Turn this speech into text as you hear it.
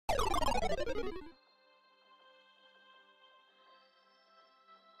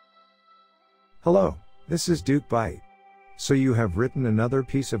Hello, this is Duke Byte. So you have written another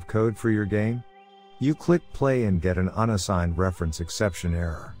piece of code for your game? You click play and get an unassigned reference exception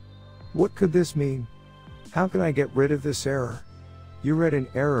error. What could this mean? How can I get rid of this error? You read an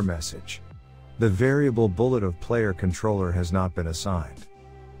error message. The variable bullet of player controller has not been assigned.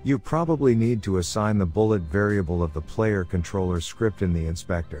 You probably need to assign the bullet variable of the player controller script in the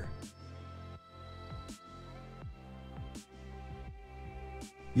inspector.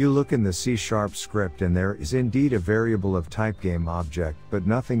 You look in the C# script and there is indeed a variable of type GameObject, but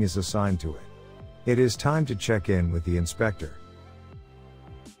nothing is assigned to it. It is time to check in with the inspector.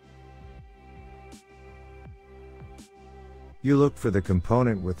 You look for the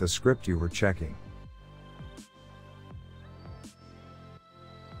component with the script you were checking.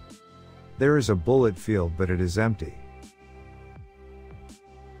 There is a bullet field, but it is empty.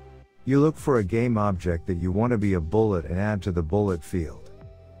 You look for a game object that you want to be a bullet and add to the bullet field.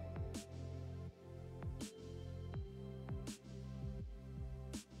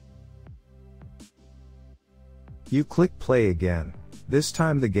 You click play again. This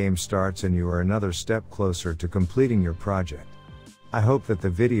time the game starts and you are another step closer to completing your project. I hope that the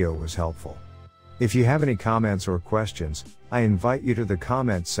video was helpful. If you have any comments or questions, I invite you to the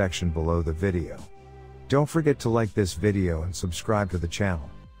comment section below the video. Don't forget to like this video and subscribe to the channel.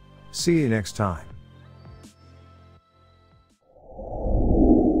 See you next time.